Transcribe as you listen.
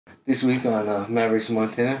this week on Mavericks,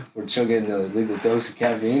 Montana. We're chugging the legal dose of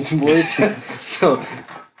caffeine, boys. So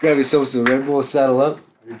grab yourself some Red Bull, saddle up.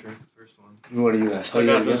 I already drank the first one. What are you at? Still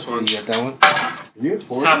got this one. You got that one? You get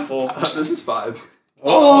 4? It's half full. This is 5.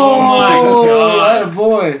 Oh my god.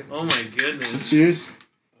 Attaboy. Oh my goodness. Cheers.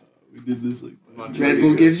 We did this like... Red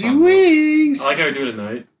Bull gives you wings. I like how we do it at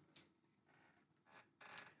night.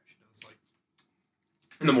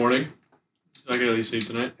 In the morning. So I can at least sleep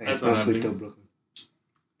tonight. Hey, That's no not sleep happening. though, Brooklyn.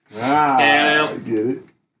 Ah, Damn. I get it.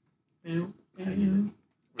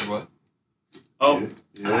 Wait, what? Oh.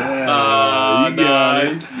 Yeah. You got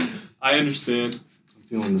nice. I understand. I'm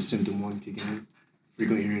feeling the symptom 1 kicking in.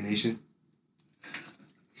 Frequent urination.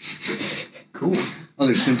 Cool.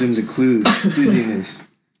 Other symptoms include dizziness,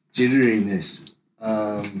 jitteriness,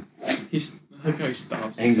 Look how he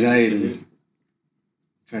stops. anxiety.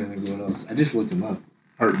 Trying to think of what else. I just looked him up.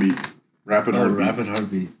 Heartbeat. Rapid heartbeat. Rapid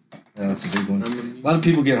heartbeat. Yeah, that's a big one. A lot of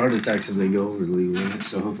people get heart attacks if they go over the legal limit,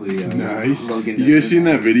 so hopefully Nice. Logan You guys doesn't. seen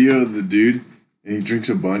that video of the dude? And he drinks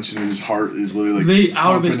a bunch and his heart is literally like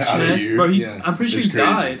Out of his pumping out chest, you. bro. Yeah. I'm pretty sure It's he crazy.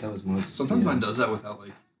 died. That was most. Sometimes yeah. mine does that without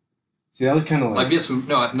like See, that was kind of like. yeah, swim.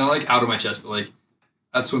 No, not like out of my chest, but like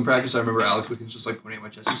at swim practice, I remember Alex Wickens just like pointing at my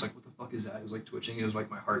chest. He was like, "What the fuck is that?" It was like twitching. It was like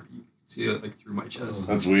my heartbeat. You could see it like through my chest.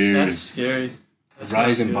 That's weird. That's scary. That's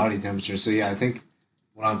rise not in good. body temperature. So yeah, I think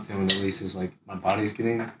what I'm feeling at least is like my body's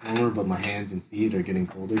getting warmer, but my hands and feet are getting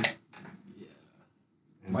colder. Yeah.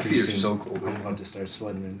 And My pretty feet are soon so cold. I'm about to start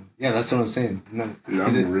sweating right now. Yeah, that's what I'm saying. No, Dude,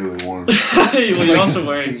 is I'm it- really warm. Well, you're like- also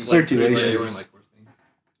wearing it's like, 3 circulation. Yeah, layers. you're wearing like 4 things.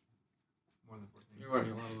 More than 4 things. You're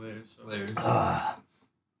wearing a lot of layers. So. Layers.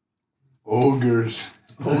 Ogres.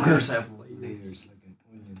 Ogres have layers. Layers like an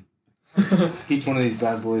onion. Each one of these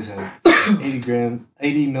bad boys has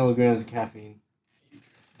 80 milligrams of caffeine.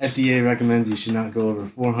 FDA recommends you should not go over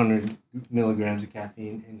 400 milligrams of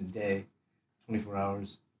caffeine in a day, 24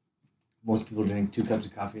 hours. Most people drink 2 cups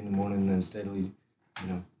of coffee in the morning and then steadily,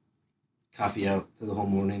 coffee out to the whole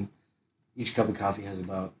morning. Each cup of coffee has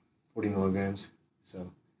about 40 milligrams. So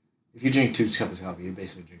if you drink 2 cups of coffee, you're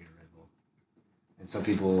basically drinking a Red Bull. And some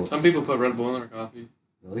people... Some people put Red Bull in their coffee.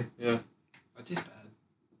 Really? Yeah. That tastes bad.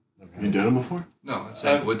 Never You had done them before? No, I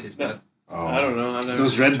said it would taste bad. Oh. I don't know. I've never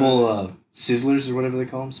Those Red Bull sizzlers or whatever they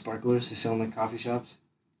call them, sparklers, they sell them at coffee shops.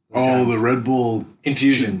 Those Oh, have the Red Bull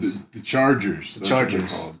infusions. The Chargers. The That's what they're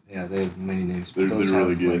Chargers. called. Yeah, they have many names. They're But those really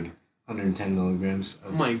have good. like 110 milligrams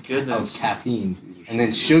Oh my of goodness. caffeine. These are And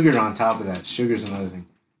then so sugar on top of that. Sugar's another thing.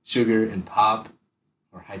 Sugar and pop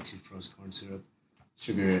or high fructose corn syrup.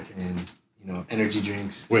 Sugar and, energy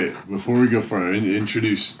drinks. Wait, before we go far,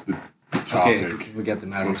 introduce the topic. Okay, we got the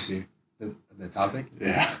Mavericks here. The topic?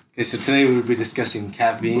 Yeah. Okay, so today we'll be discussing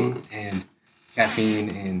caffeine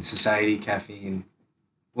in society, caffeine...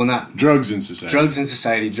 Well, not... Drugs in society. Drugs in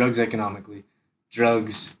society, drugs economically,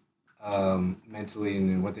 drugs mentally, and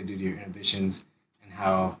then what they do to your inhibitions, and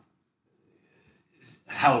how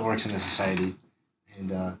it works in a society.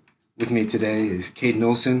 And with me today is Caden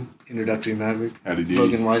Olson, introductory Maverick, Howdy do.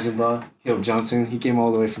 Logan Wisenbaugh, Kaleb Johnson. He came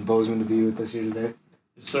all the way from Bozeman to be with us here today.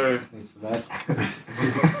 Yes, sir. Thanks for that.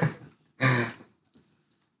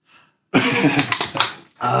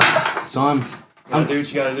 So Gotta do what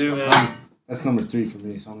you gotta do, man. that's number 3 for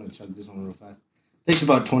me, so I'm gonna chug this one real fast. Takes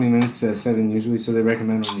about 20 minutes to set in usually, so they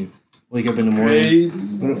recommend when you wake up in the morning.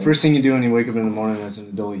 Crazy. First thing you do when you wake up in the morning as an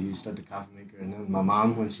adult, you start the coffee maker, and then my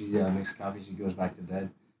mom, when she makes coffee, she goes back to bed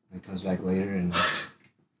and comes back later, and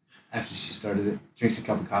after she started it, drinks a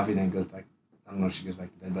cup of coffee, then goes back. I don't know if she goes back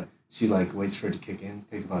to bed, but she waits for it to kick in.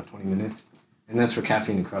 Takes about 20 minutes, and that's for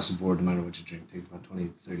caffeine across the board, no matter what you drink. Takes about 20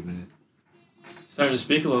 to 30 minutes. Starting to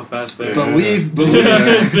speak a little fast there. But Yeah. we've Speaking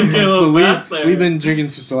a little fast there. we've been drinking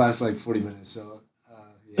since the last 40 minutes, so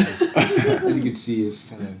yeah. As you can see, it's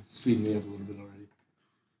kind of speeding me up a little bit already.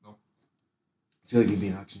 No. I feel like you'd be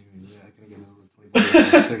an auctioneer. Yeah, I can get a little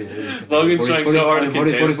 20, 30. Logan's trying so hard to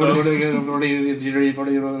contain himself.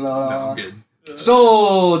 40, No, I'm good.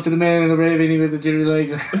 So, to the man in the raving with the jittery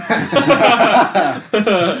legs.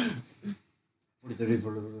 40,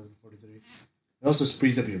 43. It also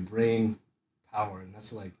speeds up your brain power, and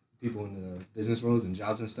that's like people in the business world and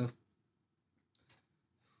jobs and stuff.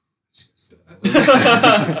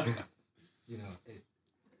 It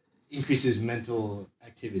increases mental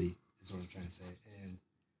activity, is what I'm trying to say. And,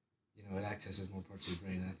 it accesses more parts of your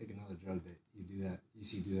brain. And I think another drug that you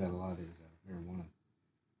see do that a lot is marijuana.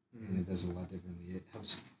 And it does it a lot differently. It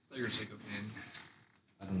helps. I thought you were sick of pain.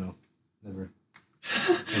 I don't know. Never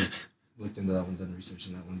looked into that one, done research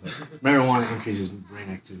on that one. But marijuana increases brain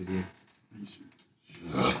activity.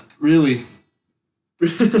 Really?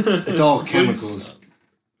 It's all chemicals.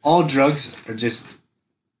 All drugs are just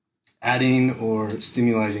adding or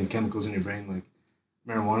stimulating chemicals in your brain like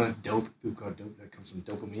marijuana, dope, people call it dope, that comes from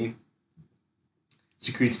dopamine.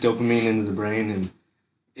 Secretes dopamine into the brain and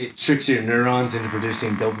it tricks your neurons into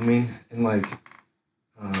producing dopamine and like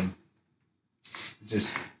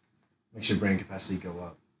just makes your brain capacity go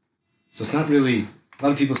up. So it's not really, a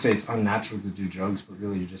lot of people say it's unnatural to do drugs, but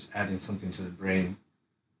really you're just adding something to the brain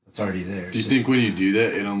that's already there. Do you think when you do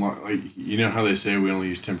that, it unlocks, like, you know how they say we only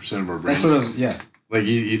use 10% of our brains? That's what I was, yeah. Like,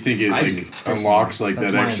 you think it unlocks, like,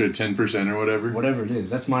 that's that extra 10% or whatever? Whatever it is.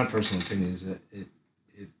 That's my personal opinion, is that it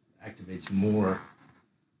activates more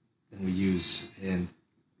than we use. And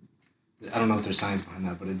I don't know if there's science behind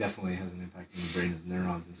that, but it definitely has an impact on the brain of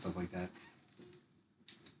neurons and stuff like that.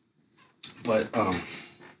 But,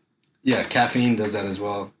 yeah, caffeine does that as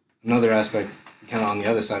well. Another aspect, kind of on the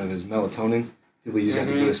other side of it, is melatonin. People use that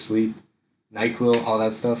to go to sleep. NyQuil, all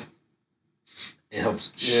that stuff. It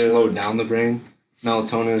helps slow down the brain.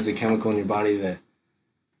 Melatonin is a chemical in your body that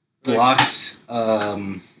blocks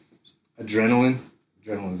adrenaline.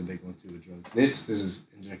 Adrenaline's a big one too with drugs. This is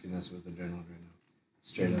injecting us with adrenaline right now.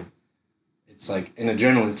 Straight up. It's like an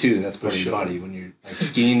adrenaline too, that's part of your body. When you're like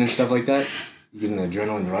skiing and stuff like that, you get an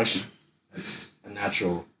adrenaline rush. That's a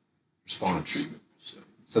natural response.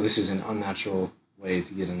 So this is an unnatural way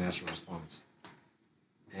to get a natural response.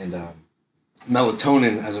 And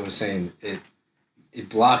melatonin, as I was saying, it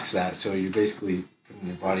blocks that, so you're basically putting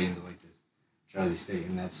your body into like this drowsy state,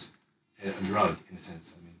 and that's a drug in a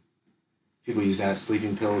sense. I mean, people use that,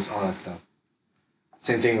 sleeping pills, all that stuff.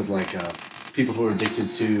 Same thing with like people who are addicted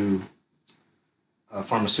to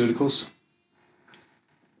pharmaceuticals.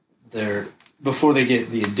 Before they get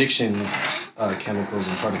the addiction chemicals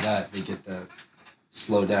and part of that, they get the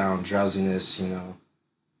slow down, drowsiness,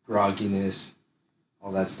 grogginess,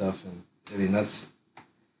 all that stuff. And I mean, that's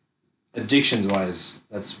addictions wise,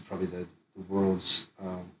 that's probably the world's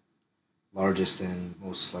largest and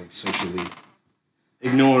most like socially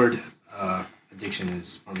ignored addiction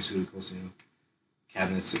is pharmaceuticals.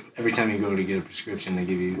 Cabinets. Every time you go to get a prescription, they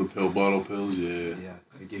give you the pill bottle pills. Yeah. Yeah,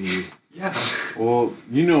 they give you. Yeah. Well,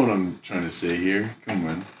 you know what I'm trying to say here. Come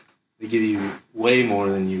on. They give you way more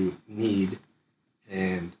than you need,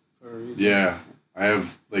 and yeah, I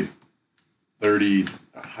have like 30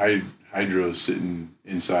 hydros sitting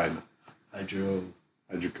inside. Hydrocodone.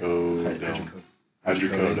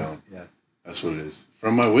 Yeah. That's what it is.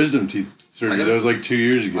 From my wisdom teeth surgery, that was like 2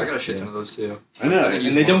 years ago. I got a shit ton of those too. I know.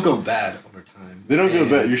 And they don't go bad over time. They don't go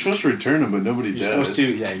bad. You're supposed to return them, but nobody does. You're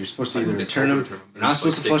supposed to either return them. You're not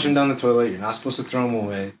supposed to flush them down the toilet. You're not supposed to throw them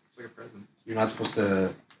away. It's like a present. You're not supposed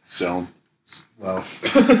to sell them. Well,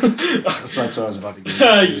 that's what I was about to get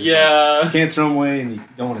into. Yeah. You can't throw them away, and you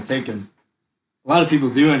don't want to take them. A lot of people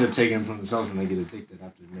do end up taking them from themselves, and they get addicted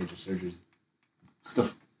after major surgeries,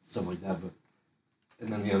 stuff like that. But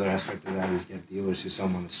and then the other aspect of that is get dealers who sell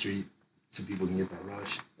them on the street, so people can get that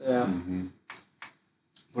rush. Yeah. Mm-hmm.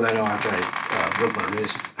 But I know after I broke my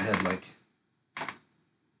wrist, I had like,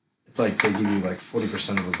 it's like they give you like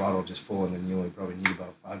 40% of a bottle just full, and then you only probably need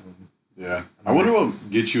about 5 of them. Yeah, I wonder what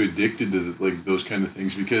gets you addicted to like those kind of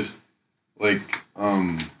things because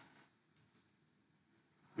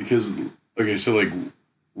okay, so like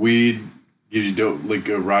weed gives you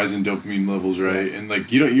a rise in dopamine levels, right? And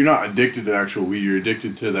like you're not addicted to actual weed, you're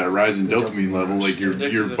addicted to that rise in dopamine level, like your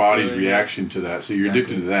body's reaction to that. So you're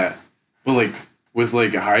addicted to that. But like with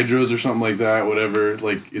like hydros or something like that, whatever,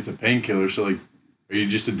 like it's a painkiller. So like, are you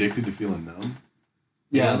just addicted to feeling numb?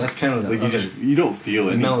 Yeah, that's kind of the like you don't feel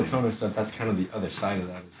the anything. melatonin stuff. That's kind of the other side of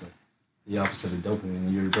that. It's like the opposite of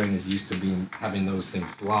dopamine. Your brain is used to having those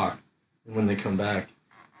things blocked, and when they come back,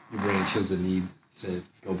 your brain feels the need to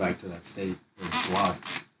go back to that state where it's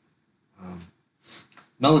blocked.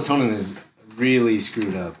 Melatonin is really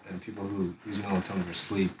screwed up, and people who use melatonin for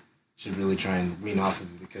sleep should really try and wean off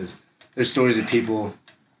of it because there's stories of people.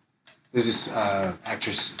 There's this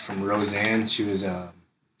actress from Roseanne. She was on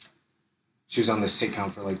this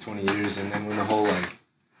sitcom for like 20 years, and then when the whole like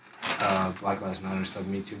Black Lives Matter stuff,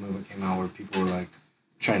 Me Too movement came out, where people were like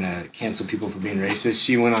trying to cancel people for being racist,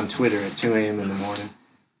 she went on Twitter at 2 a.m. in the morning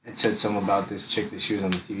and said something about this chick that she was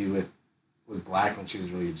on the TV with was black when she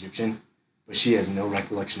was really Egyptian, but she has no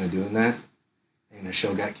recollection of doing that, and her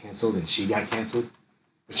show got canceled, and she got canceled,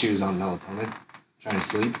 but she was on melatonin, trying to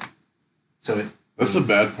sleep. So that's the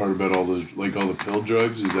bad part about all those, like all the pill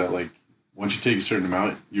drugs, is that like once you take a certain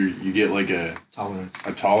amount, you get like a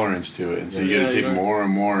tolerance to it, and so you got to take more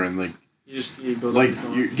and more, and like just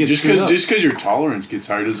because your tolerance gets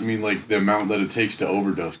higher doesn't mean like the amount that it takes to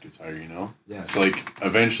overdose gets higher, Yeah. So like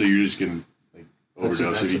eventually you're just gonna like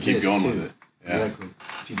overdose if you keep going with it. Yeah. Exactly.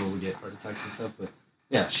 People will get heart attacks and stuff, but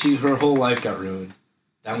yeah, her whole life got ruined,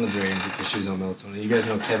 down the drain because she was on melatonin. You guys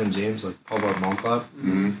know Kevin James, like Paul Blart Mall Club?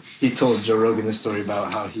 Mm-hmm. He told Joe Rogan this story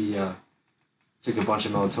about how he took a bunch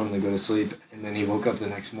of melatonin to go to sleep, and then he woke up the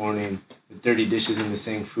next morning with dirty dishes in the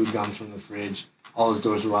sink, food gone from the fridge. All his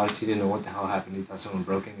doors were locked. He didn't know what the hell happened. He thought someone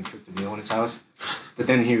broke in and cooked a meal in his house. But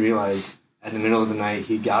then he realized in the middle of the night,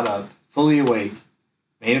 he got up, fully awake,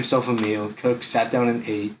 made himself a meal, cooked, sat down and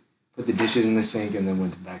ate, put the dishes in the sink, and then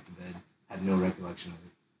went back to bed. Had no recollection of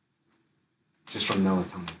it. Just from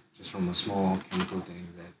melatonin. Just from a small chemical thing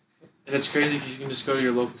that... And it's crazy because you can just go to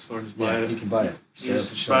your local store and just buy it. You can buy it.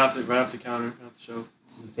 Right off the counter, right off the shelf.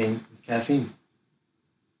 It's the thing with caffeine.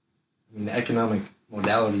 I mean, the economic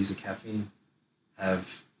modalities of caffeine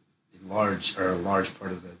have a large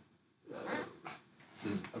part of the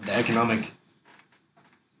economic,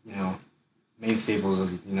 main staples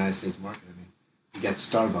of the United States market. I mean, you got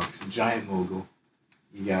Starbucks, a giant mogul.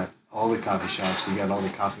 You got all the coffee shops. You got all the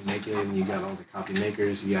coffee making. You got all the coffee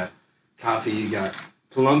makers. You got coffee. You got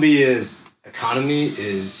Colombia's economy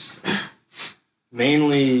is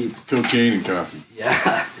mainly cocaine and coffee.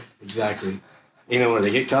 Yeah, exactly. You know where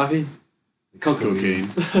they get coffee? The cocoa bean.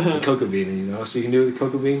 The cocoa bean, so you can do with the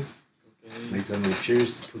cocoa bean? Makes them the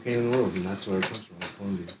purest cocaine in the world, and that's where it comes from, it's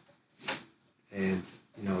Colombia. And,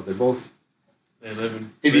 they're both... They live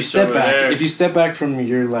in... If you step back from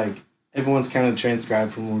your, everyone's kind of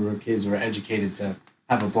transcribed from when we were kids, we're educated to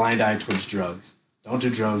have a blind eye towards drugs. Don't do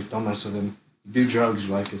drugs, don't mess with them. You do drugs,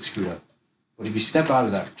 your life gets screwed up. But if you step out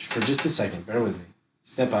of that, for just a second, bear with me,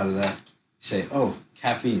 step out of that, you say, oh,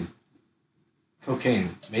 caffeine.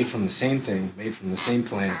 Cocaine, made from the same thing, made from the same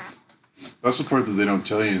plant. That's the part that they don't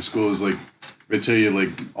tell you in school is they tell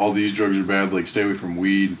you all these drugs are bad, stay away from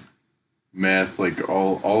weed, meth,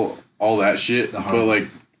 all that shit. But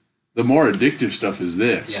the more addictive stuff is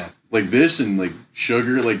this. Yeah. This and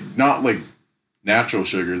sugar, not natural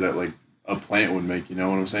sugar that a plant would make, you know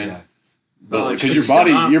what I'm saying? Yeah. But because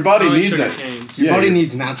your body needs that. Your body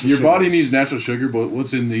needs natural sugar. Your body needs natural sugar, but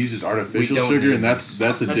what's in these is artificial sugar, and that's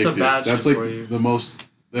addictive. That's the most.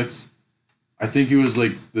 I think it was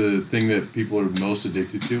the thing that people are most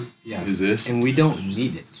addicted to. Yeah. Is this, and we don't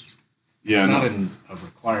need it. Yeah, it's not a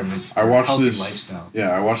requirement. For a healthy lifestyle. Yeah,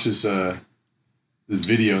 I watched this this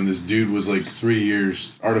video, and this dude was 3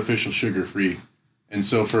 years artificial sugar free, and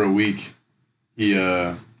so for a week, he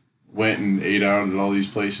went and ate out at all these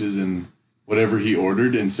places and. Whatever he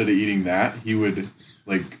ordered, instead of eating that, he would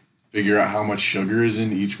figure out how much sugar is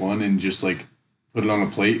in each one and just put it on a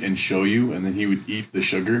plate and show you, and then he would eat the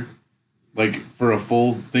sugar. For a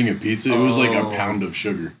full thing of pizza, it was a pound of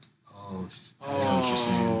sugar. Oh, I know what you're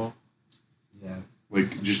saying. Yeah.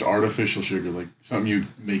 Just artificial sugar, something you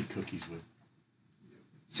make cookies with.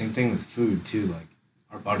 Same thing with food too.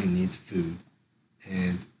 Our body needs food,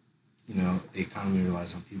 and the economy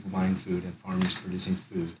relies on people buying food and farmers producing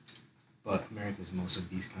food. But America is the most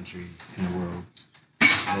obese country in the world.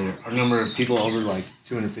 Our number of people over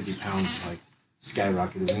 250 pounds is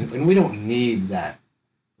skyrocketed, and we don't need that.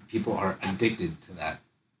 People are addicted to that.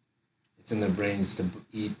 It's in their brains to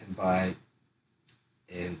eat and buy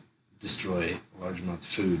and destroy large amounts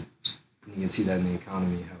of food. And you can see that in the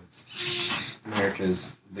economy, how it's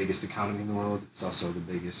America's biggest economy in the world. It's also the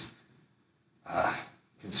biggest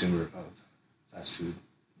consumer of fast food.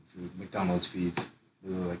 McDonald's feeds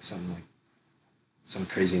some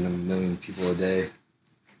crazy number million people a day.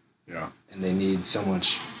 Yeah. And they need so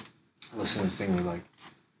much. I listened to this thing where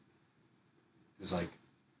there's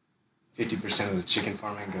 50% of the chicken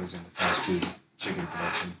farming goes into fast food chicken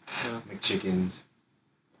production. Yeah. McChickens,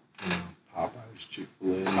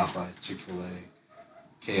 Popeyes,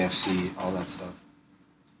 Chick-fil-A, KFC, all that stuff.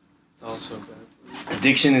 It's all so bad.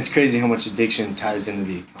 Addiction, it's crazy how much addiction ties into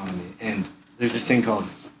the economy. And there's this thing called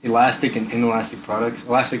elastic and inelastic products.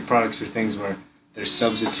 Elastic products are things where there's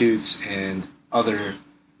substitutes and other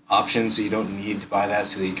options, so you don't need to buy that,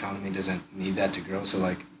 so the economy doesn't need that to grow.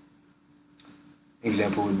 So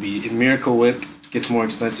example would be if Miracle Whip gets more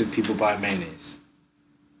expensive, people buy mayonnaise.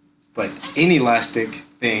 But inelastic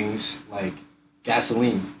things like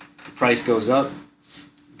gasoline, the price goes up,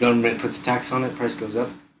 government puts a tax on it, price goes up,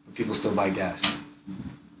 but people still buy gas.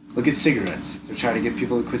 Look at cigarettes. They're trying to get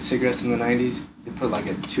people to quit cigarettes in the 90s. They put a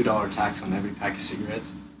 $2 tax on every pack of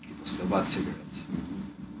cigarettes. People still bought cigarettes.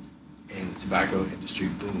 And the tobacco industry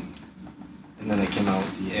boomed. And then they came out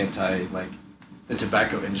with the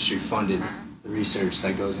tobacco industry funded the research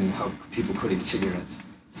that goes into help people quitting cigarettes.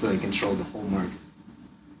 So they controlled the whole market.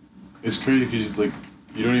 It's crazy because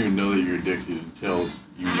you don't even know that you're addicted until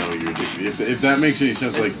you know you're addicted. If that makes any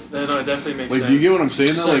sense, no, it definitely makes sense. Do you get what I'm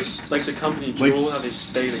saying though? Like the company Juul, how they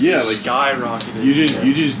stay skyrocketed.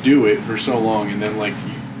 You just do it for so long, and then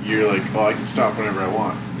you're like, oh, I can stop whenever I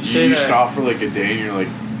want. You stop for like a day and you're like,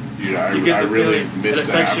 dude, I really miss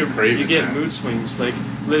that. I'm craving you get that. mood swings. Like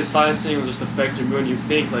this slightest thing will just affect your mood. You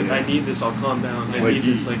think like, I need this. I'll calm down. I need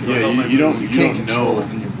this. Like, you don't know it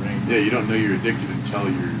in your brain. Yeah, you don't know you're addicted until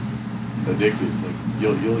you're addicted. Like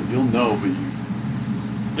you'll know, but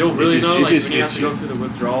you'll really know. Like just when you have to go through the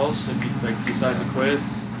withdrawals if you like decide to quit.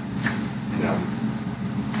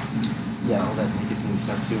 Yeah, all that nicotine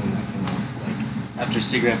stuff too, and that came out like after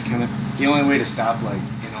cigarettes kind of. The only way to stop like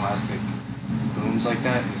inelastic booms like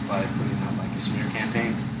that is by putting out like a smear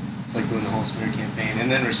campaign. It's like doing the whole smear campaign, and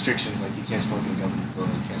then restrictions like you can't smoke in a government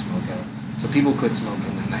building, you can't smoke out. So people quit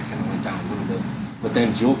smoking, and that kind of went down a little bit. But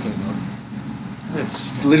then Juul came up.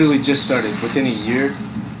 It's literally just started within a year.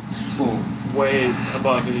 Boom. Way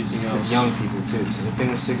above anything else. For young people too. So the thing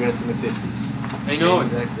with cigarettes in the 50s.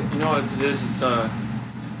 You know what it is? It's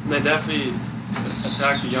they definitely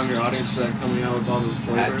attack the younger audience for that, coming out with all those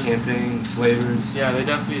flavors. Ad campaign, flavors. Yeah, they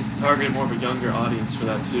definitely target more of a younger audience for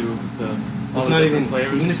that too. It's not even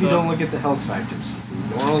if you don't look at the health factors. If you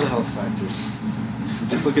ignore all the health factors,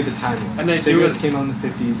 just look at the timeline. And cigarettes came out in the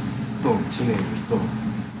 50s. Boom, teenagers. Boom.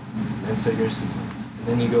 And then cigarettes came out. And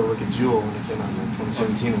then you go look at Juul when it came out in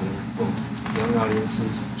 2017 or whatever. Boom. Young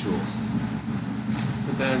audiences, Juuls.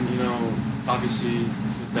 But then, obviously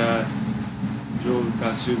with that, Juul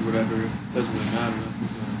got sued, whatever, it doesn't really matter.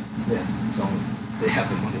 Nothing's yeah, it's all, they have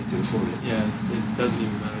the money to afford it. Yeah, it doesn't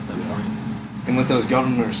even matter at that point. And with those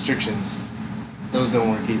government restrictions, those don't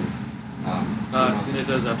work either. And it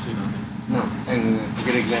does absolutely nothing. No, and a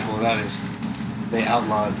good example of that is they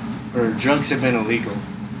outlawed, or drugs have been illegal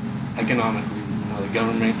economically. The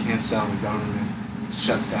government can't sell, the government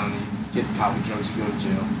shuts down, you get caught with drugs, you go to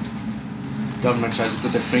jail. The government tries to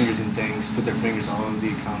put their fingers in things, put their fingers all over the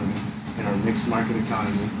economy, in our mixed market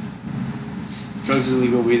economy. Drugs are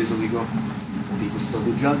illegal, weed is illegal. People still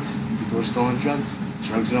do drugs. People are still on drugs.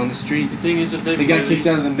 Drugs are on the street. The thing is, if they got kicked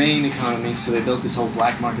out of the main economy, so they built this whole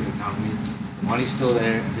black market economy. The money's still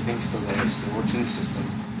there, everything's still there, it still works in the system.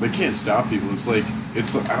 They can't stop people. It's like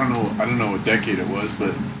I don't know what decade it was,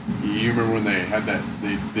 but you remember when they had that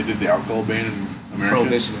they did the alcohol ban in America?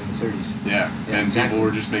 Prohibition in the 30s. Yeah, and exactly. People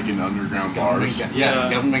were just making underground bars. The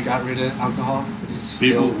government got rid of alcohol, but it's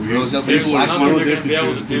still rose up. People are still addicted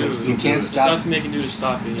to it. You can't stop. There's nothing they can do to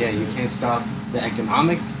stop it. Yeah, you can't stop the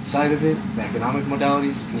economic side of it, the economic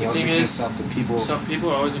modalities, and you also can't stop the people. Some people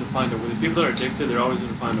are always going to find a way. The people that are addicted, they're always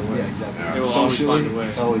going to find a way. Yeah, exactly. They will always find a way.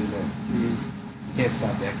 It's always there. Mm-hmm. You can't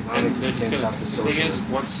stop the economic. You can't stop the social. The thing is,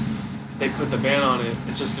 once they put the ban on it,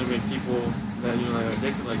 it's just going to make people that that are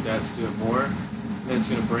addicted like that to do it more, and then it's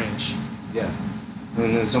going to branch. Yeah,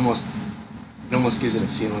 and it almost gives it a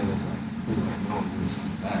feeling of like, ooh, I know I'm doing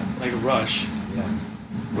something bad. Like a rush. Yeah.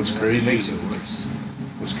 What's crazy? It makes it worse.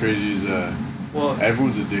 What's crazy is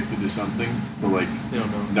everyone's addicted to something, but like they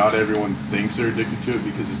don't know. Not everyone thinks they're addicted to it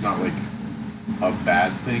because it's not like a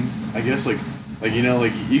bad thing. I guess like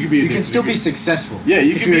you could be. You can still be successful. Yeah,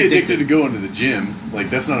 you can be addicted to going to the gym. Like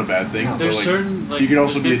that's not a bad thing. No. But, there's like, certain like you could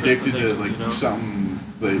also be addicted to something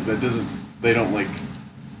that doesn't. They don't like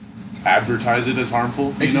advertise it as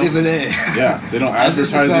harmful. Exhibit A. Yeah, they don't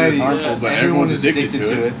advertise it as harmful, but everyone's addicted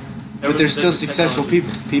to it. But there's still successful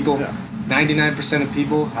people. People. Yeah. 99% of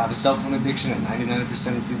people have a cell phone addiction, and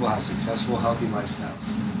 99% of people have successful, healthy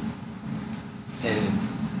lifestyles. And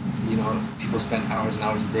people spend hours and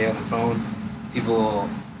hours a day on the phone. People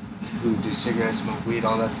who do cigarettes, smoke weed,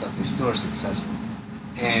 all that stuff, they still are successful.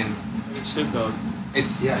 And it's Snoop Dogg.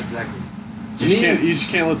 Exactly. You just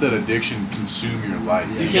can't let that addiction consume your life.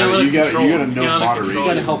 Yeah. You gotta know moderation. You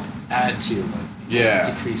gotta help add to your life. You can't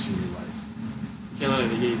decrease from your life. You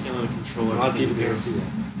can't let it control it. A lot of people can't see that.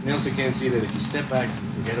 And they also can't see that if you step back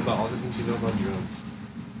and forget about all the things you know about drugs,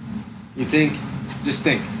 just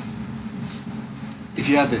think. If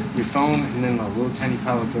you had your phone and then a little tiny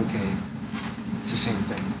pile of cocaine, it's the same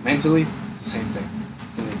thing. Mentally, it's the same thing.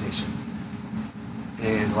 It's an addiction.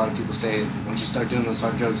 And a lot of people say once you start doing those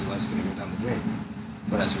hard drugs, your life's going to go down the drain.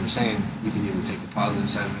 But as we were saying, you can either take the positive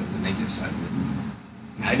side of it or the negative side of it.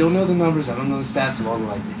 And I don't know the numbers, I don't know the stats of all the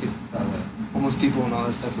homeless people and all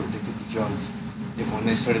that stuff who are addicted to drugs. If when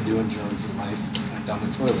they started doing drugs, their life went down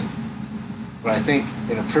the toilet. But I think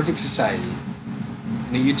in a perfect society,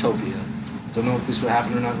 in a utopia, don't know if this would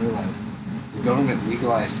happen or not in real life, if the government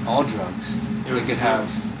legalized all drugs, we could have...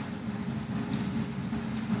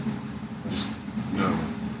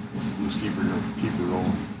 Let's keep it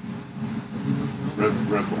rolling. Red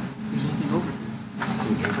Bull. There's nothing over here. Do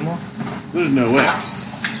we drink them all? There's no way.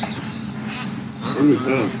 Where do we put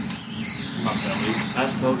them?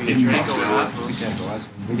 Ask Logan. You drank over half. We can't go last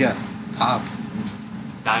one. We got pop.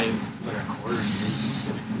 Diet like a quarter.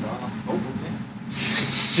 Oh, okay.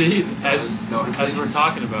 See, as we're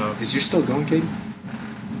talking about. Is yours still going, Caden?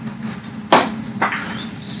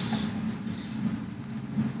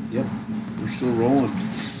 Yep. We're still rolling.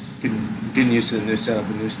 Getting used to the new setup,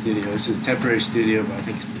 the new studio. This is a temporary studio, but I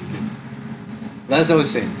think it's pretty good. But as I was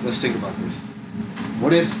saying, let's think about this.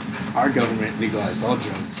 What if our government legalized all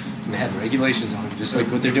drugs and they had regulations on them, just like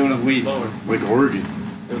what they're doing with weed? Lower. Like Oregon.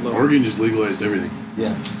 Oregon just legalized everything.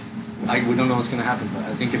 Yeah. We don't know what's going to happen, but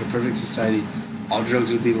I think in a perfect society, all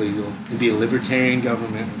drugs would be legal. It'd be a libertarian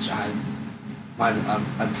government, which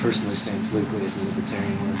I'm personally saying politically is a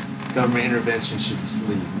libertarian word. Government intervention should just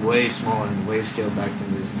be way smaller and way scaled back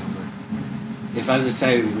than it is now. But if as a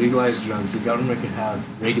society we legalize drugs, the government could have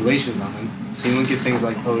regulations on them. So you look at things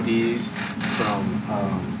like ODs from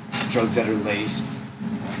drugs that are laced.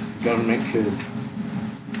 The government could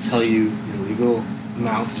tell you your legal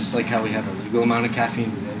amount, just like how we have a legal amount of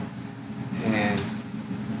caffeine today. And,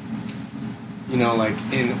 you know, like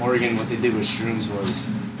in Oregon, what they did with shrooms was,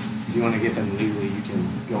 if you want to get them legally, you can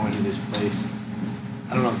go into this place.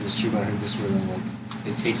 I don't know if this is true, but I heard this where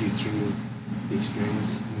they take you through the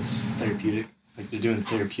experience, and it's therapeutic. Like they're doing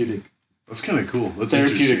therapeutic. That's kind of cool. That's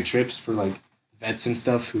therapeutic trips for like vets and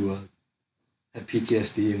stuff who have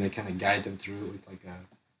PTSD, and they kind of guide them through it with like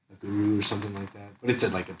a guru or something like that. But it's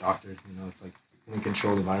like a doctor, you know. It's like in a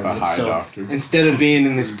controlled environment. A high doctor. Instead of being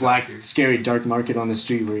in this black, scary, dark market on the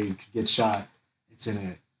street where you could get shot, it's in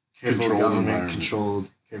a careful government, controlled,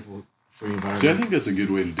 careful free environment. See, I think that's a good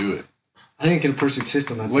way to do it. I think in a perfect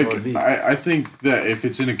system, that's like, how it would be. I think that if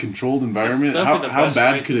it's in a controlled environment, how how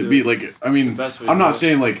bad could it be? Like, I mean, I'm not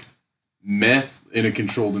saying like meth in a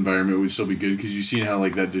controlled environment would still be good because you've seen how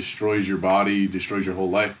like that destroys your body, destroys your whole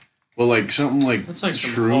life. But like something like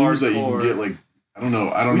shrooms that you can get, like I don't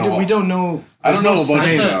know. We don't know. I don't know a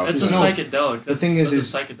bunch about. It's a psychedelic. The thing is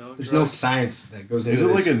psychedelic. There's no science that goes into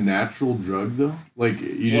this. Is it like a natural drug though? Like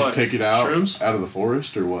you just pick it out out of the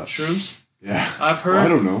forest or what? Shrooms. Yeah, I've heard. Well, I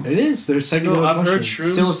don't know. It is. There's psychedelic I've mushrooms. heard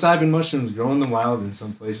shrooms. Psilocybin mushrooms grow in the wild in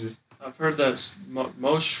some places. I've heard that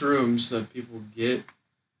most shrooms that people get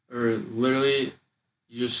are literally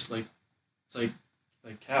you just like it's like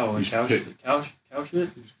cow shit.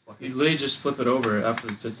 You literally just flip it over after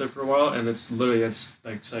it sits there for a while, and it's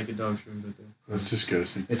like psychedelic shrooms right there. That's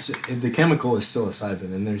disgusting. The chemical is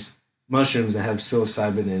psilocybin, and there's mushrooms that have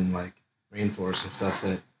psilocybin in like rainforests and stuff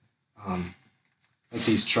that. Like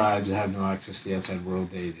these tribes that have no access to the outside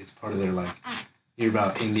world, it's part of their like hear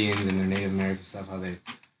about Indians and their Native American stuff, how they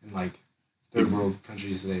in like third world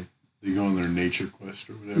countries they go on their nature quest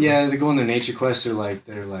or whatever. Yeah, they go on their nature quest or like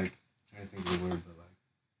they're like I'm trying to think of the word, but like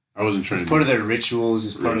I wasn't trying. It's part of their rituals.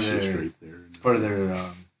 It's part of their. Right there. It's part of their.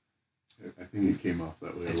 I think it came off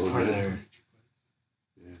that way. It's part of their.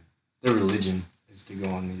 Yeah. Their religion is to go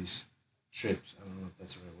on these trips. I don't know if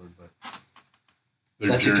that's the right word, but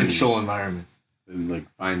that's a control environment. And like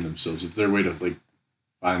find themselves. It's their way to like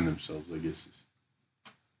find themselves, I guess is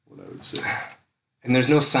what I would say. And there's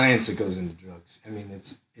no science that goes into drugs. I mean,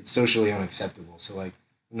 it's socially unacceptable. So like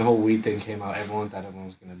when the whole weed thing came out, everyone thought everyone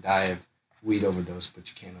was gonna die of weed overdose, but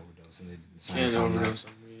you can't overdose, and they did the science on that.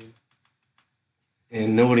 Weed.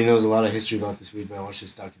 And nobody knows a lot of history about this weed, but I watched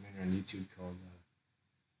this documentary on YouTube called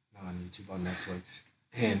not on YouTube, on Netflix.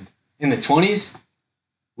 And in the 20s,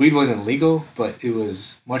 weed wasn't legal, but it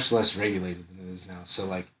was much less regulated than it is now. So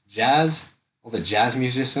like jazz, all the jazz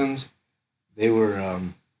musicians, they were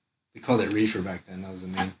they called it reefer back then. That was the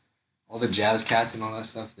main. All the jazz cats and all that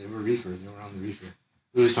stuff, they were reefers. They were on the reefer.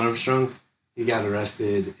 Louis Armstrong, he got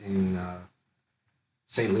arrested in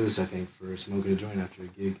St. Louis, I think, for smoking a joint after a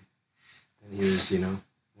gig. And he was, one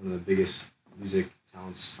of the biggest music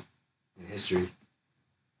talents in history.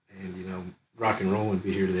 And, rock and roll wouldn't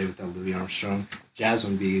be here today without Louis Armstrong. Jazz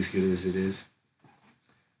wouldn't be as good as it is.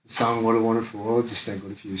 The song What a Wonderful World, just like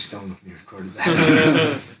what if you were stoned when you recorded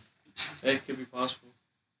that. It could be possible.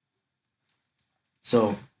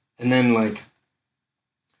 So, and then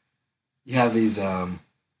you have these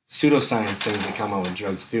pseudoscience things that come out with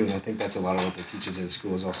drugs too, and I think that's a lot of what they teach us at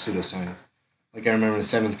school is all pseudoscience. Like I remember in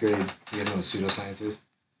 7th grade, you guys know what pseudoscience is?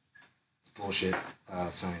 It's bullshit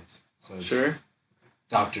science. So it's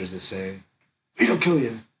doctors that say, it'll kill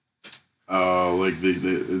you. Oh, like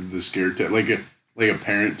the scare like a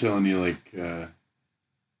parent telling you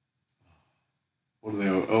what do they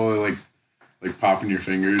like popping your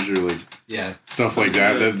fingers or stuff like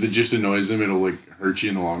that that just annoys them. It'll hurt you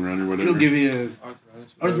in the long run or whatever. It'll give you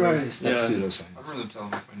arthritis. That's pseudoscience. I've heard them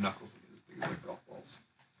telling my knuckles get as big as golf balls.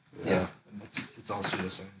 Yeah, it's all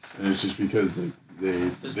pseudoscience. And it's just because they get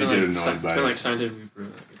annoyed by it. It's been scientifically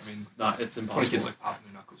proven. It's impossible. Kids popping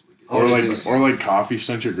their knuckles would get. Or like coffee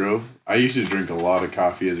stunts your growth. I used to drink a lot of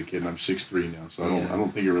coffee as a kid, and I'm 6'3" now, so I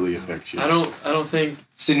don't think it really affects you. I don't think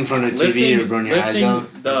sit in front of the TV or burn your eyes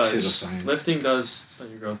out. Lifting does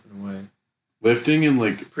stunt your growth in a way. Lifting and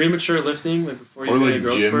like premature lifting, like before you or get like a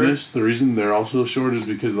growth gymnasts. spurt. The reason they're also short is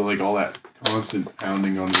because of like all that constant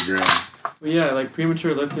pounding on the ground. Well, yeah, like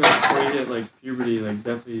premature lifting like, before you hit like puberty, like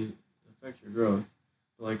definitely affects your growth.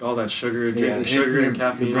 But, like all that sugar, drinking sugar and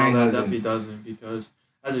caffeine, all that definitely doesn't. Because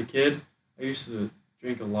as a kid, I used to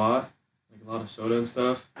drink a lot of soda and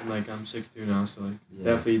stuff, and like I'm 6'2" now, so like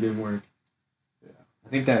definitely didn't work. I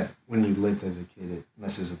think that when you lift as a kid, it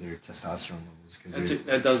messes with your testosterone levels because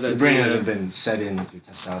your brain hasn't been set in with your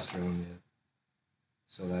testosterone yet.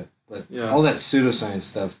 So all that pseudoscience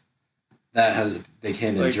stuff, that has a big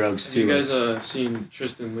hand in drugs too. Have you guys seen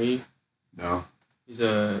Tristan Lee? No. He's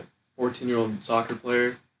a 14-year-old soccer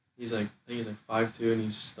player. He's like, I think he's like 5'2", and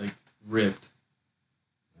he's like ripped.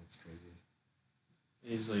 That's crazy.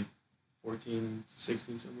 He's like 14,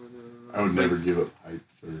 16, somewhere there. I would never give up height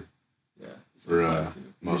for. Yeah, for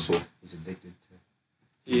muscle. He's addicted to.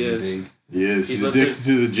 He is. Big. He is. He's addicted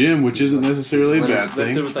to the gym, which isn't necessarily a bad thing.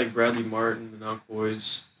 Lifted with like Bradley Martin, the Knock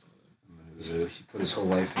Boys. He put his whole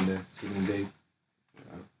life into being big.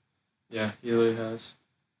 Yeah, he really has.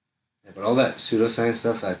 Yeah, but all that pseudoscience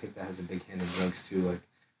stuff, I think that has a big hand in drugs too. Like,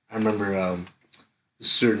 I remember a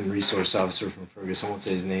certain resource officer from Fergus. I won't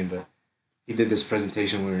say his name, but he did this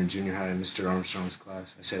presentation when we were in junior high in Mr. Armstrong's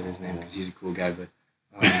class. I said his name because he's a cool guy, but.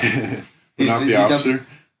 Not the officer?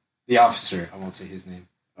 The officer. I won't say his name.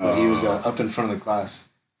 But he was up in front of the class.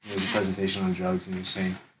 There was a presentation on drugs, and he was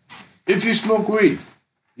saying, if you smoke weed,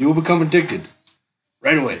 you will become addicted.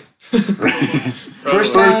 Right away.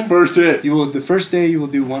 First hit. The first day, you will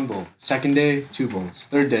do 1 bowl. Second day, 2 bowls.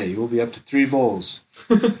 Third day, you will be up to 3 bowls.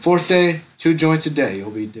 Fourth day, 2 joints a day.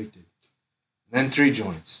 You'll be addicted. And then 3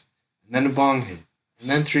 joints. And then a bong hit. And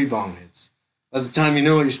then 3 bong hits. By the time you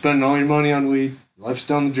know it, you're spending all your money on weed. Life's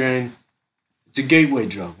down the drain. It's a gateway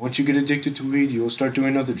drug. Once you get addicted to weed, you will start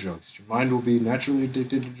doing other drugs. Your mind will be naturally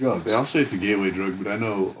addicted to drugs. They all say it's a gateway drug, but I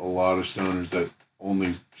know a lot of stoners that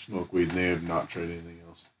only smoke weed and they have not tried anything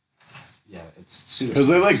else. Yeah, it's pseudoscience.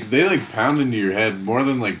 Because they pound into your head more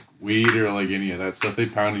than like weed or like any of that stuff. They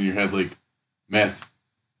pound in your head like meth,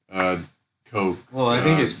 coke. Well, I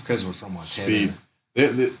think it's because we're from Montana. Speed.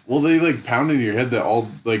 They like pound into your head that all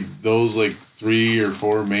like those like 3 or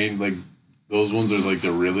 4 main like. Those ones are like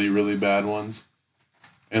the really, really bad ones.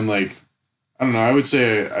 And like, I don't know, I would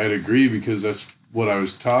say I'd agree because that's what I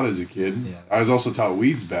was taught as a kid. Yeah. I was also taught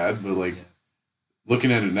weed's bad, but like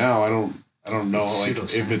looking at it now, I don't know like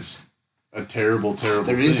if it's a terrible thing.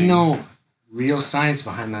 There is no real science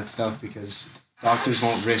behind that stuff because doctors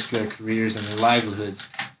won't risk their careers and their livelihoods.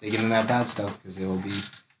 They get into that bad stuff because they will be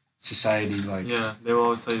society like. Yeah, they will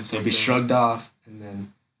always tell you the same thing. They'll be shrugged off, and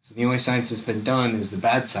then so the only science that's been done is the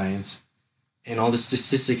bad science. And all the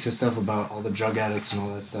statistics and stuff about all the drug addicts and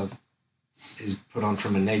all that stuff is put on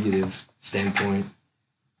from a negative standpoint.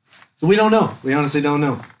 So we don't know. We honestly don't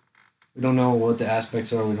know. We don't know what the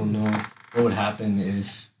aspects are. We don't know what would happen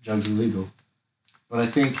if drugs were legal. But I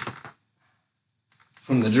think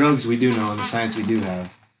from the drugs we do know and the science we do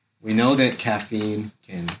have, we know that caffeine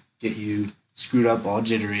can get you screwed up, all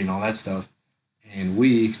jittery and all that stuff. And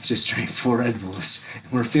we just drank 4 Redbulls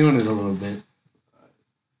and we're feeling it a little bit.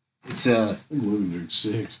 It's a. I'm living drink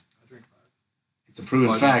 6. I drink 5. It's a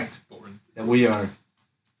proven fact that we are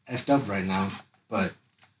effed up right now, but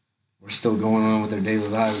we're still going on with our daily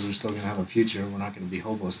lives. We're still gonna have a future. We're not gonna be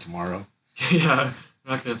hobos tomorrow. Yeah,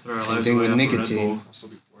 we're not gonna throw our lives away. Same thing with nicotine.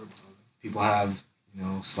 People have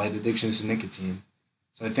slight addictions to nicotine.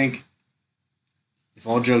 So I think if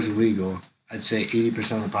all drugs were legal, I'd say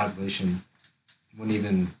 80% of the population wouldn't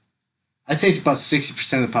even. I'd say it's about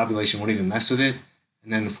 60% of the population wouldn't even mess with it.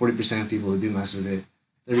 And then the 40% of people who do mess with it,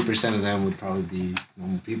 30% of them would probably be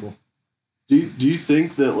normal people. Do you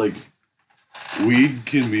think that like weed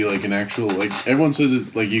can be like an actual like everyone says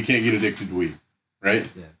it like you can't get addicted to weed, right?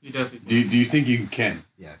 Yeah. You definitely can. Do you think you can?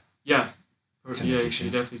 Yeah. Yeah. You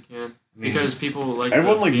definitely can. Because people like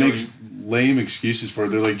everyone like makes lame excuses for it.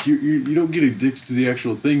 They're like you don't get addicted to the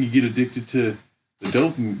actual thing. You get addicted to the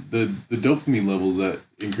dopamine levels that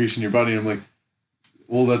increase in your body. And I'm like,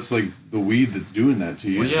 well, that's like the weed that's doing that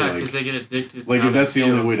to you. Well, yeah, because they get addicted. Like if that's the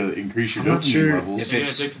only way to increase your dopamine levels, if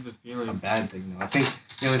it's addicted to the feeling. A bad thing though. I think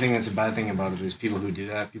the only thing that's a bad thing about it is people who do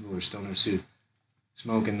that. People who are stoners who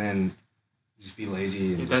smoke and then just be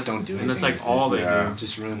lazy and just don't do anything. And that's like all they do.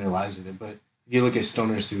 Just ruin their lives with it. But if you look at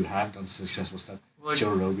stoners who have done successful stuff, like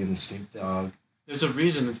Joe Rogan, Snoop Dogg. There's a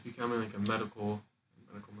reason it's becoming like a medical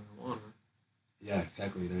marijuana. Yeah,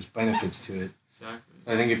 exactly. There's benefits to it. Exactly.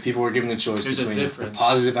 So I think if people were given a choice between the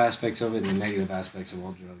positive aspects of it and the negative aspects of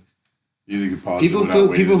all drugs. You think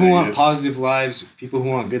people who want positive lives, people who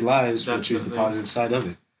want good lives, will choose the positive side of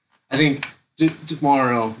it. I think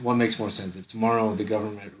tomorrow, what makes more sense? If tomorrow the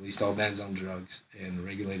government released all bans on drugs and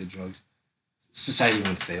regulated drugs, society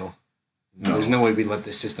would fail. No. There's no way we'd let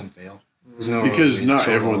this system fail. Because not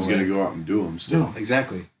everyone's going to go out and do them still. No,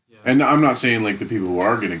 exactly. Yeah. And I'm not saying like the people who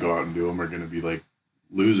are going to go out and do them are going to be like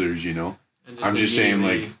losers, you know. I'm just saying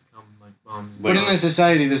like but in a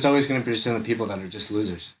society, there's always going to be some people that are just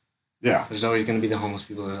losers. Yeah. There's always going to be the homeless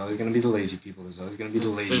people. There's always going to be the lazy people. There's always going to be the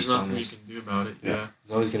lazy There's nothing stoners. you can do about it. Yeah.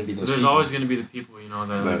 There's always going to be those. There's people. always going to be the people, you know,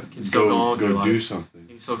 that can still go on with their life. Go do something.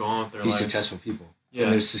 Can still go on with their be life. Successful people. Yeah.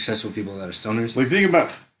 And there's successful people that are stoners. Like think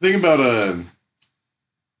about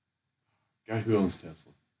guy who owns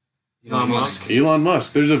Tesla. Elon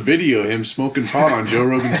Musk. There's a video of him smoking pot on Joe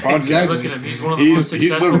Rogan's podcast. Look at him. He's one of the most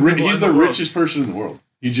successful people He's the richest person in the world.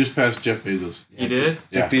 He just passed Jeff Bezos. He did?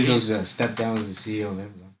 Yeah. Jeff Bezos stepped down as the CEO of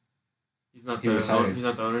Amazon. He's not the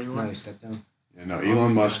owner anymore? No, he stepped down. Yeah, no,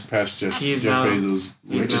 Elon Musk passed Jeff Bezos.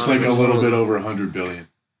 Just like a little bit over $100 billion.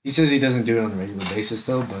 He says he doesn't do it on a regular basis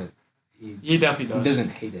though, but he definitely does. He doesn't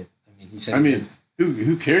hate it. He said.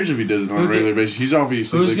 Who cares if he does it on a regular basis? He's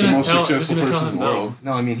obviously like the most successful person in the world.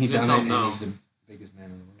 No, he done it, and he's the biggest man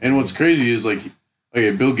in the world. And what's crazy is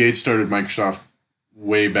Bill Gates started Microsoft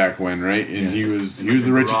way back when, right? And he was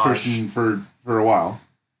the richest person for a while.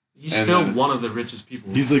 He's still one of the richest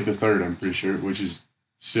people. He's like the third, I'm pretty sure, which is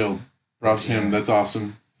still props to him. That's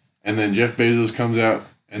awesome. And then Jeff Bezos comes out,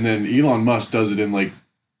 and then Elon Musk does it in like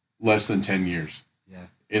less than 10 years.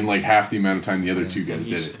 In like half the amount of time the other two guys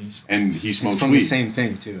did it. And he smokes it's from weed. The same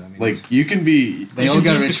thing too. I mean, like you can be they all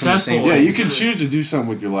got rich from the same thing. Yeah, you can choose to do something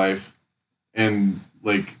with your life, and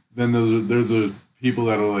like then there's people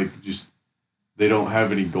that are like just they don't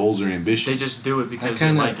have any goals or ambitions. They just do it because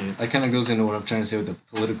they like it. That kind of goes into what I'm trying to say with the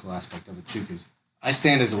political aspect of it too, because I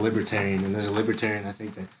stand as a libertarian, and as a libertarian, I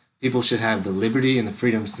think that people should have the liberty and the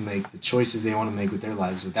freedoms to make the choices they want to make with their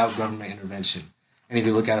lives without government intervention. And if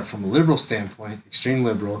you look at it from a liberal standpoint, extreme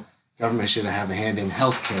liberal, government should have a hand in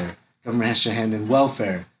healthcare. Government should have a hand in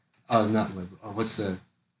welfare. Not liberal.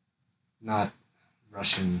 Not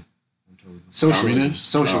Russian. Socialism.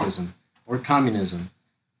 Socialism. Or communism.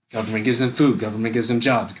 Government gives them food. Government gives them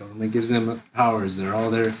jobs. Government gives them powers. They're all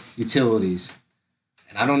their utilities.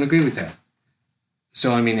 And I don't agree with that.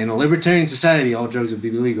 So, I mean, in a libertarian society, all drugs would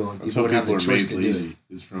be legal, and people would have the choice to do it.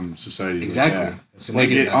 Is from society. Exactly.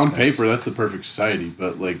 Like on paper, that's the perfect society,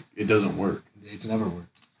 but like it doesn't work. It's never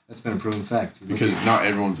worked. That's been a proven fact. Because not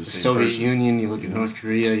everyone's the same. Soviet Union. You look at North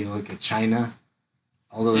Korea. You look at China.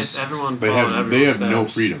 All those. Everyone. They have no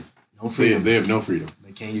freedom. No freedom. They have no freedom.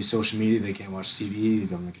 They can't use social media. They can't watch TV. The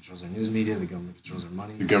government controls their news media. The government controls their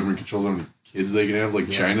money. The government controls how many kids they can have. Like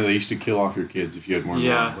China, they used to kill off your kids if you had more than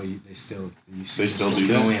one. Well, they still do that?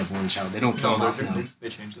 They only have one child. They don't kill them off now. They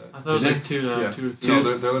changed that. I thought it was like 2 or 3.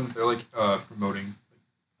 No, they're like promoting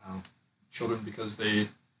children because they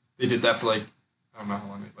did that for like I don't know how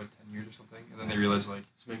long, like 10 years or something, and then they realized like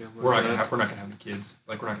we're not gonna have any kids.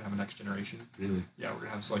 Like we're not gonna have a next generation. Really? Yeah, we're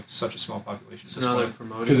gonna have like such a small population. So now they're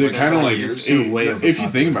promoting. Because it kind of like if you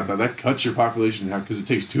think about that cuts your population in half because it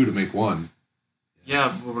takes 2 to make 1.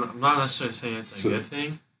 Yeah, well, I'm not necessarily saying it's a good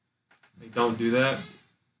thing. Like, don't do that.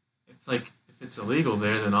 If it's illegal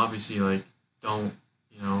there, then obviously like don't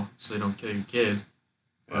so they don't kill your kid.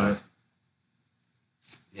 But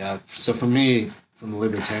yeah, so for me, from the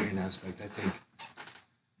libertarian aspect, I think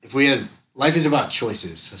if we had life is about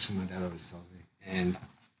choices. That's what my dad always tells me, and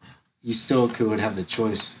you still would have the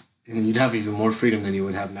choice, and you'd have even more freedom than you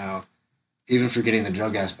would have now. Even forgetting the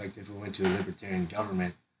drug aspect, if we went to a libertarian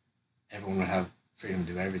government, everyone would have freedom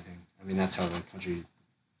to do everything. I mean, that's how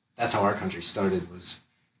our country started was,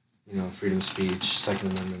 freedom of speech,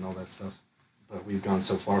 Second Amendment, all that stuff. But we've gone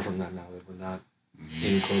so far from that now that we're not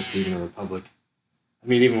even close to even a republic. I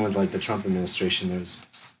mean, even with like the Trump administration, there's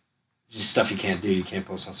just stuff you can't do. You can't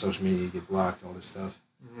post on social media. You get blocked. All this stuff.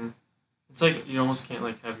 Mm-hmm. It's like you almost can't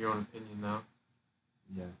like have your own opinion now.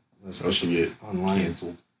 Yeah, especially get online.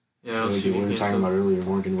 Canceled. Yeah, we were talking about earlier,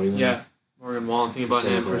 Morgan Wallen. Yeah, Morgan Wallen. Think about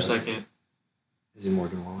him for a second. Is it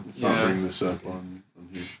Morgan Wallen? Let's not bring this up on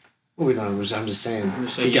here. Well, we don't. I'm just saying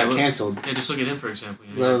he got canceled. Yeah, just look at him for example.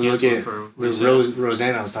 Look at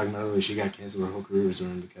Roseanne. I was talking about earlier. She got canceled. Her whole career was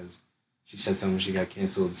ruined because she said something. She got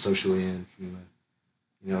canceled socially and from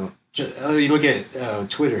you look at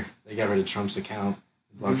Twitter. They got rid of Trump's account.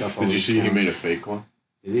 Blocked off all. Did you see he made a fake one?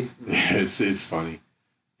 Did he? It's funny.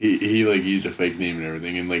 He like used a fake name and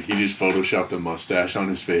everything, and like he just photoshopped a mustache on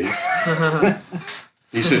his face.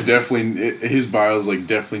 He said definitely, his bio is like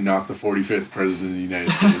definitely not the 45th president of the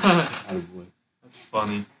United States. That's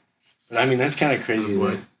funny. But I mean, that's kind of crazy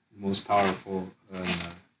that the most powerful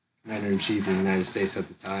commander-in-chief in the United States at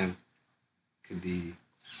the time could be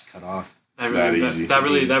cut off. That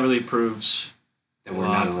really proves that we're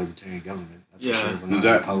not a libertarian government. That's for sure. We're not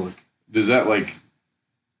a republic. Does that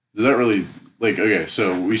really, like, okay,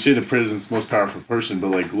 so we say the president's the most powerful person,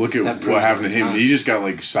 but, like, look at what happened to him. He just got,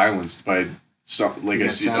 like, silenced by, a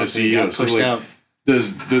CEO. So, like,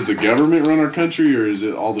 does the government run our country, or is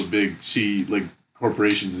it all the big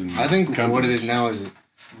corporations and I think companies? what it is now is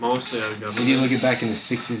mostly our government. When you look at back in the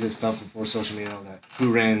 60s and stuff before social media and all that,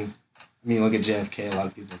 who ran, I mean, look at JFK, a lot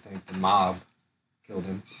of people think the mob killed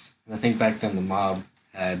him. And I think back then the mob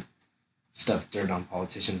had dirt on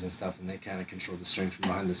politicians and stuff, and they kind of controlled the strings from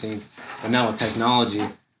behind the scenes. But now with technology,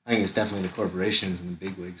 I think it's definitely the corporations and the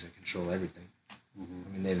bigwigs that control everything. Mm-hmm.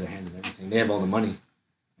 I mean, they have their hand in everything. They have all the money.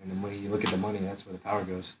 And when you look at the money, that's where the power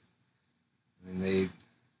goes. I mean,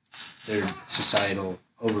 their societal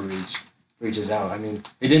overreach reaches out. I mean,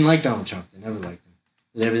 they didn't like Donald Trump. They never liked him.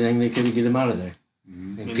 They did everything they could to get him out of there.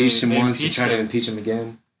 Mm-hmm. They impeached him once. They tried to impeach him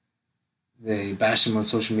again. They bashed him on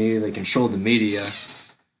social media. They controlled the media.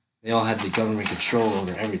 They all had the government control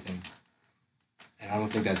over everything. And I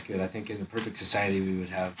don't think that's good. I think in a perfect society, we would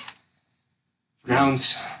have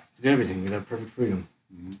grounds to do everything. We'd have perfect freedom.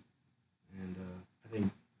 Mm-hmm. And I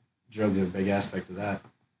think drugs are a big aspect of that.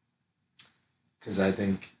 Because I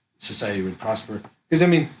think society would prosper. Because, I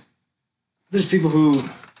mean, there's people who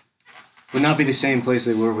would not be the same place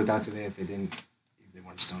they were without today if they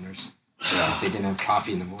weren't stoners. Yeah. If they didn't have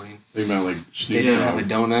coffee in the morning. They might they didn't have a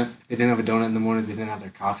donut. If they didn't have a donut in the morning, they didn't have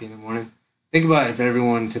their coffee in the morning. Think about if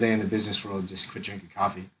everyone today in the business world just quit drinking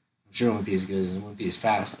coffee. I'm sure it wouldn't be as good as it wouldn't be as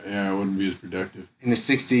fast. Yeah, it wouldn't be as productive. In the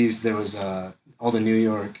 60s, there was all the New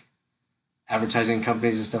York advertising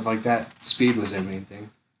companies and stuff like that. Speed was their main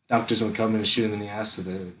thing. Doctors would come in and shoot them in the ass with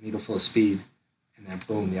a needle full of speed. And then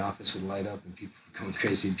boom, the office would light up and people were going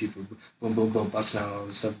crazy. People boom, boom, boom, busting out all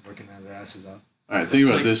this stuff, working out their asses off. All right, think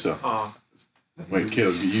about this, though. Wait,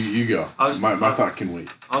 Caleb, you go. My thought can wait.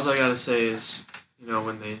 All I got to say is,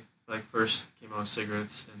 when they first came out with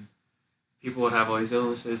cigarettes and people would have all these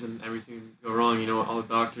illnesses and everything would go wrong, all the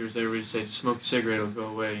doctors, everybody would say, just smoke a cigarette, it'll go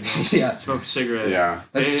away, Yeah. Smoke a cigarette. Yeah.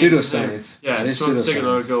 That's pseudoscience. Yeah, smoke a cigarette,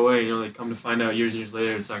 it'll go away. They come to find out years and years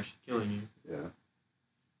later, it's actually killing you. Yeah.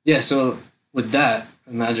 Yeah, so with that,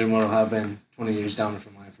 imagine what will happen 20 years down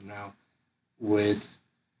the line from now with,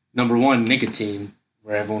 number one, nicotine,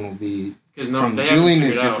 where everyone will be... Because juuling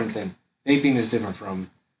is different than... Vaping is different from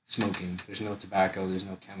smoking. There's no tobacco, there's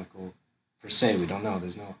no chemical per se. We don't know.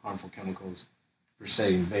 There's no harmful chemicals per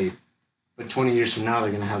se in vape. But 20 years from now, they're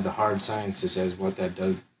going to have the hard science that says what that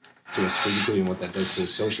does to us physically and what that does to us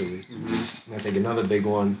socially. Mm-hmm. And I think another big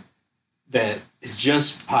one that is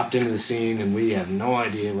just popped into the scene and we have no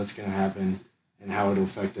idea what's going to happen and how it'll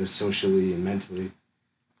affect us socially and mentally.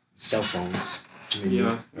 Cell phones. I mean,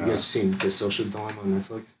 you guys have seen The Social Dilemma on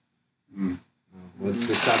Netflix? Mm. What's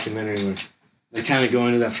this documentary where they kind of go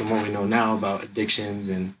into that from what we know now about addictions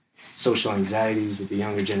and social anxieties with the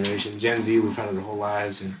younger generation. Gen Z, we've had it our whole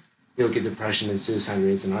lives, and you look at depression and suicide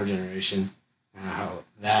rates in our generation, how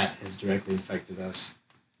that has directly affected us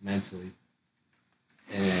mentally.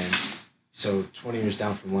 And so 20 years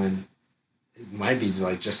down from when, it might be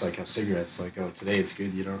just like how cigarettes, today it's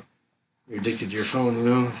good, you're addicted to your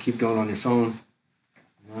phone, keep going on your phone.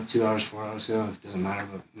 2 hours, 4 hours, it doesn't matter.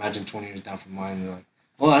 But imagine 20 years down from mine, they're like,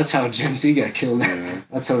 well, that's how Gen Z got killed. Yeah.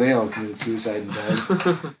 That's how they all committed suicide and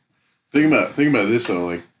died. Think about this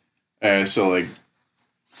though,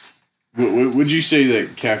 would you say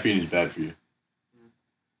that caffeine is bad for you?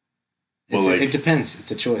 Well, it depends.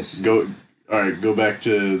 It's a choice. Go back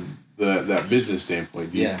to that business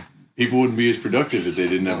standpoint. People wouldn't be as productive if they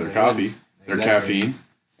didn't have their coffee, their caffeine.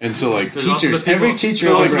 And so, teachers, every teacher...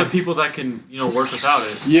 There's also the people that can, work without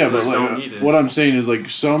it. Yeah, but, don't need it. What I'm saying is,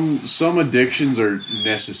 some addictions are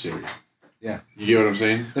necessary. Yeah. You get what I'm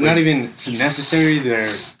saying? They're not even necessary, they're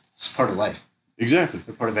just part of life. Exactly.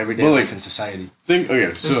 They're part of everyday life in society.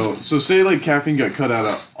 So say, caffeine got cut out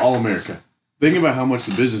of all America. Think about how much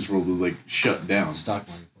the business world would, shut down. Stock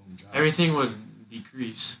market, boom, drop. Everything would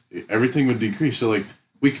decrease. Everything would decrease. So,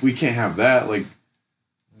 we can't have that,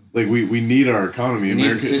 we need our economy.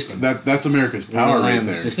 America, the system. That's America's power right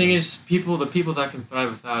there. The thing is, the people that can thrive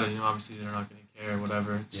without it, obviously they're not going to care or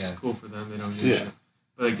whatever. It's cool for them. They don't give a shit.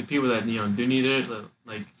 But the people that do need it,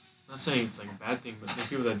 I'm not saying it's a bad thing, but the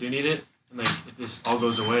people that do need it, and if this all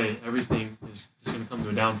goes away, everything is just going to come to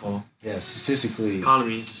a downfall. Yeah, statistically, the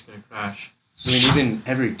economy is just going to crash. I mean, even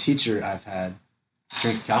every teacher I've had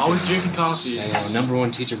drink coffee. Always drinking coffee. Number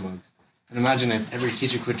one teacher mugs. And imagine if every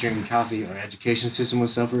teacher quit drinking coffee, our education system would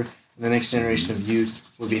suffer, and the next generation of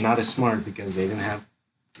youth would be not as smart because they didn't have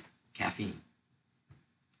caffeine.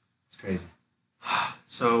 It's crazy.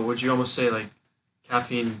 So would you almost say like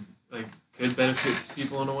caffeine like could benefit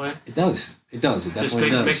people in a way? It does. It definitely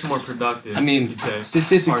does. Makes them more productive. I mean,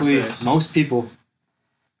 statistically, most people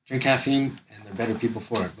drink caffeine and they're better people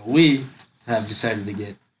for it. But we have decided to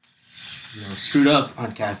get screwed up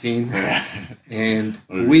on caffeine, and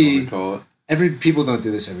people don't do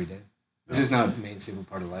this every day. This is not a main single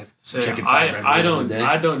part of life. So I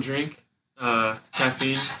don't drink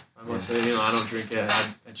caffeine. I'm gonna say I don't drink it.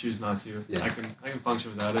 I choose not to. Yeah. I can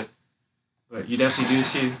function without it. But you definitely do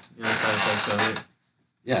see side effects of it.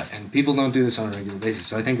 Yeah, and people don't do this on a regular basis.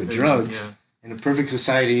 So I think with drugs, in a perfect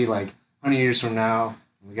society, like 100 years from now,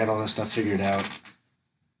 we got all this stuff figured out.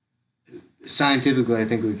 Scientifically, I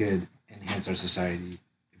think we could enhance our society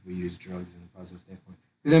if we use drugs in a positive standpoint.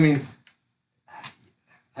 Because, I mean,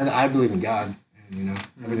 I believe in God, and,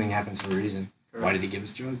 everything happens for a reason. Correct. Why did he give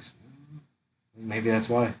us drugs? Maybe that's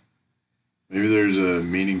why. Maybe there's a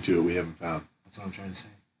meaning to it we haven't found. That's what I'm trying to say.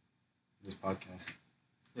 This podcast.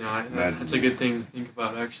 Yeah, that's a good thing to think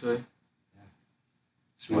about, actually. Yeah.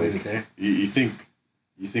 Just leave it there. You think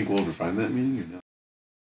we'll ever find that meaning or no?